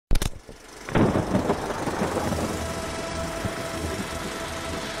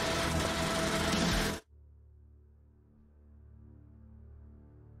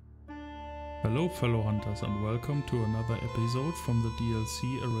Hello fellow hunters and welcome to another episode from the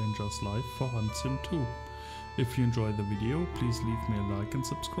DLC Arranger's Life for Hunt Sim 2. If you enjoy the video, please leave me a like and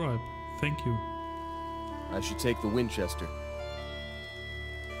subscribe. Thank you. I should take the Winchester.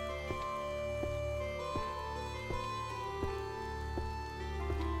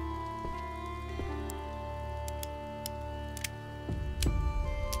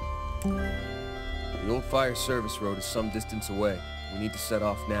 The old fire service road is some distance away. We need to set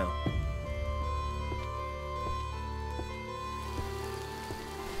off now.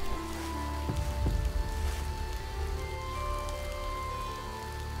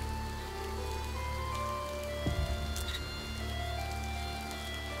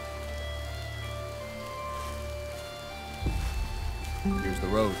 Here's the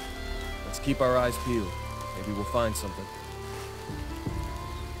road. Let's keep our eyes peeled. Maybe we'll find something.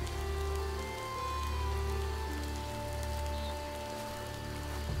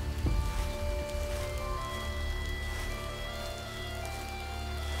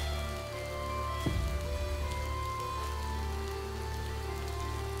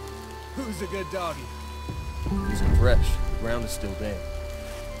 Who's a good doggy? These are fresh. The ground is still damp.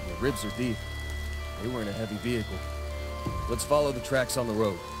 And the ribs are deep. They were in a heavy vehicle. Let's follow the tracks on the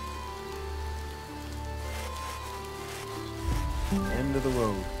road. End of the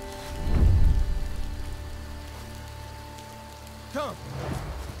road. Come!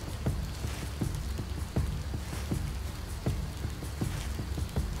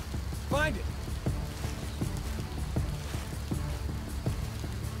 Find it!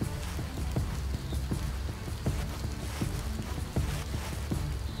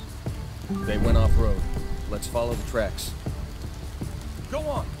 They went off-road. Let's follow the tracks. Go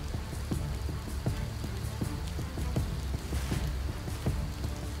on!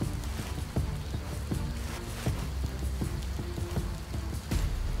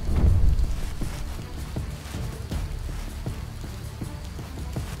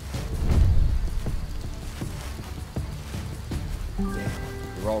 Damn,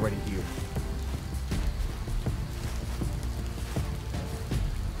 they're already here.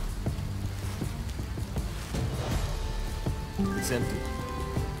 It's empty.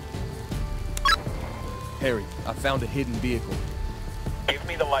 Harry, I found a hidden vehicle. Give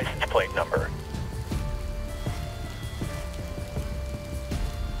me the license plate number.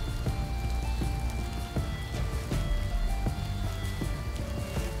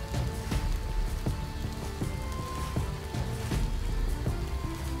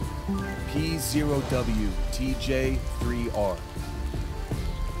 P0W-TJ3R.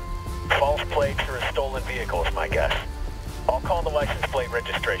 False plates or a stolen vehicle is my guess. I'll call the license plate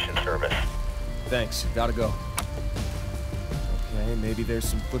registration service. Thanks, gotta go. Okay, maybe there's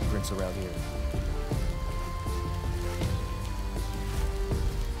some footprints around here.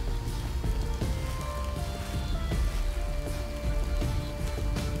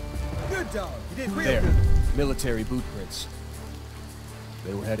 Good dog! You did real There, good! military boot prints.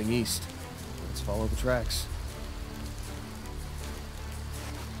 They were heading east. Let's follow the tracks.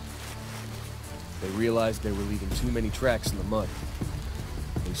 They realized they were leaving too many tracks in the mud.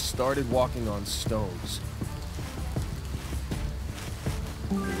 They started walking on stones.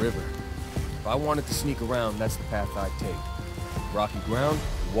 The river. If I wanted to sneak around, that's the path I'd take. Rocky ground,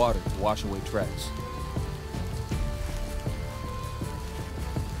 and water to wash away tracks.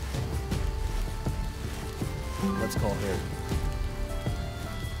 Let's call Harry.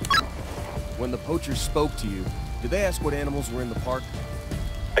 When the poachers spoke to you, did they ask what animals were in the park?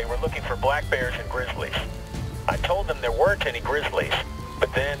 They were looking for black bears and grizzlies. I told them there weren't any grizzlies,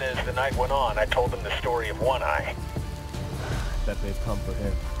 but then as the night went on, I told them the story of One Eye. Bet they've come for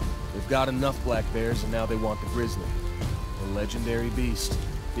him. They've got enough black bears and now they want the grizzly. A legendary beast.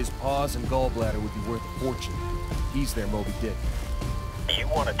 His paws and gallbladder would be worth a fortune. He's their Moby Dick. You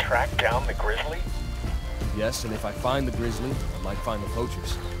want to track down the grizzly? Yes, and if I find the grizzly, I might find the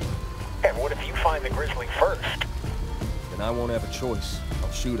poachers. And what if you find the grizzly first? Then I won't have a choice.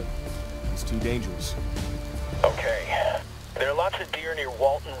 I'll shoot him. He's too dangerous. Okay. There are lots of deer near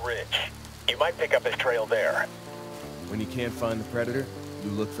Walton Ridge. You might pick up his trail there. When you can't find the predator, you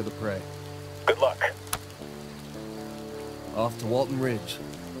look for the prey. Good luck. Off to Walton Ridge.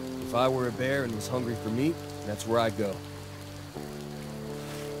 If I were a bear and was hungry for meat, that's where I'd go.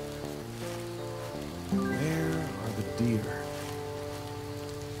 Where are the deer?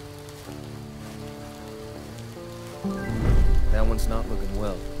 That one's not looking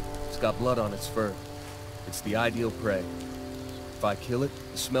well. It's got blood on its fur. It's the ideal prey. If I kill it,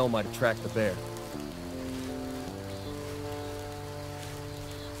 the smell might attract the bear.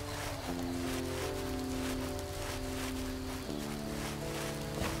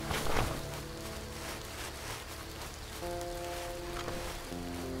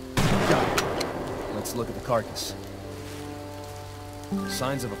 Let's look at the carcass.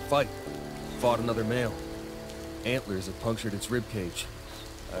 Signs of a fight. Fought another male. Antlers have punctured its rib cage.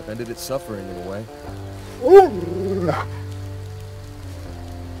 I've ended its suffering in a way.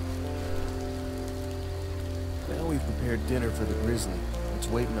 Now we've prepared dinner for the grizzly. Let's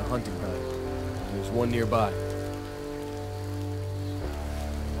wait in a hunting hut. There's one nearby.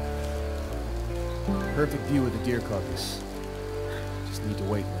 Perfect view of the deer carcass. Just need to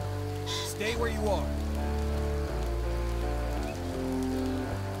wait now. Stay where you are.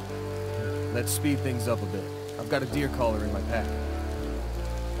 Let's speed things up a bit. I've got a deer collar in my pack.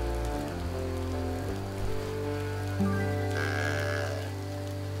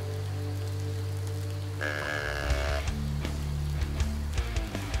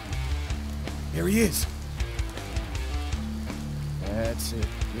 There he is. That's it.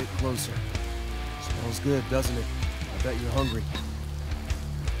 Get closer. Smells good, doesn't it? I bet you're hungry.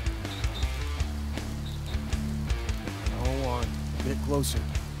 Go on. A bit closer.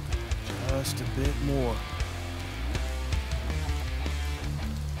 Just a bit more.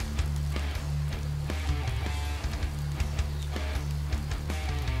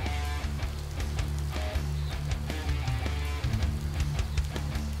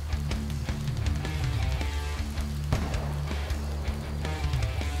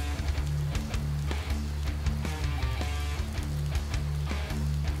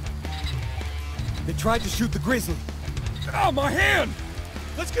 They tried to shoot the grizzly. Oh, my hand!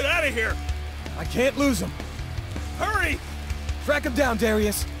 Let's get out of here! I can't lose him. Hurry! Track him down,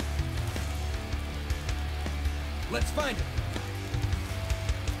 Darius. Let's find him.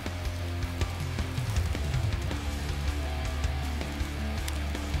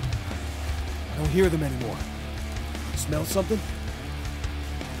 I don't hear them anymore. Smell something?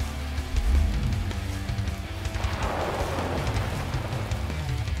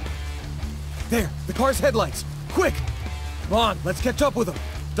 There, the car's headlights. Quick! Come on, let's catch up with him.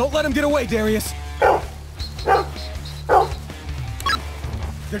 Don't let him get away, Darius.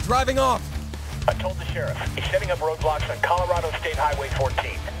 They're driving off. I told the sheriff. He's setting up roadblocks on Colorado State Highway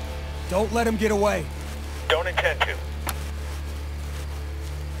 14. Don't let him get away. Don't intend to.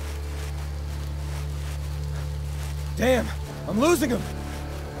 Damn, I'm losing him.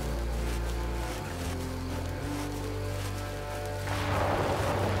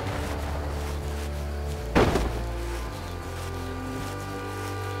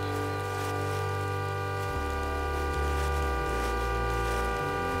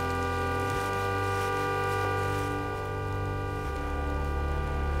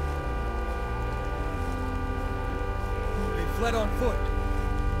 Fled on foot.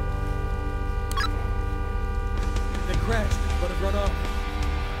 They crashed, but have run off.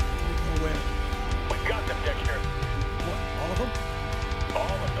 Nowhere. We got them, Dexter. What, all of them?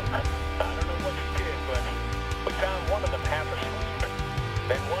 All of them. I don't know what you did, but we found one of them half asleep.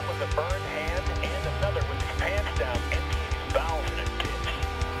 Then one with a burned hand, and another with his pants down, emptying his bowels in a ditch.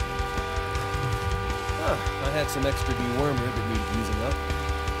 Huh, I had some extra dewormer that needed using up.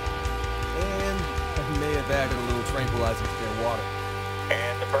 And I may have added a little tranquilizer to their water.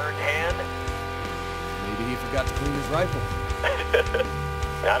 And the burned hand? Maybe he forgot to clean his rifle.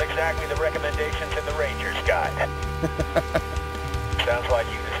 Not exactly the recommendations in the Ranger's Guide. Sounds like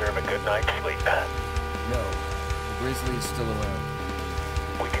you deserve a good night's sleep. No, the grizzly is still around.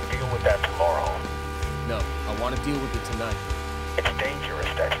 We can deal with that tomorrow. No, I want to deal with it tonight. It's dangerous,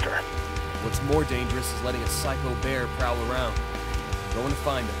 Dexter. What's more dangerous is letting a psycho bear prowl around. I'm going to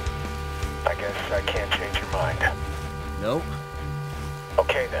find him. I guess I can't change your mind. No?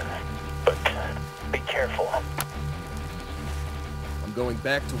 Okay then, but be careful. I'm going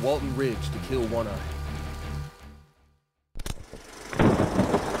back to Walton Ridge to kill One Eye.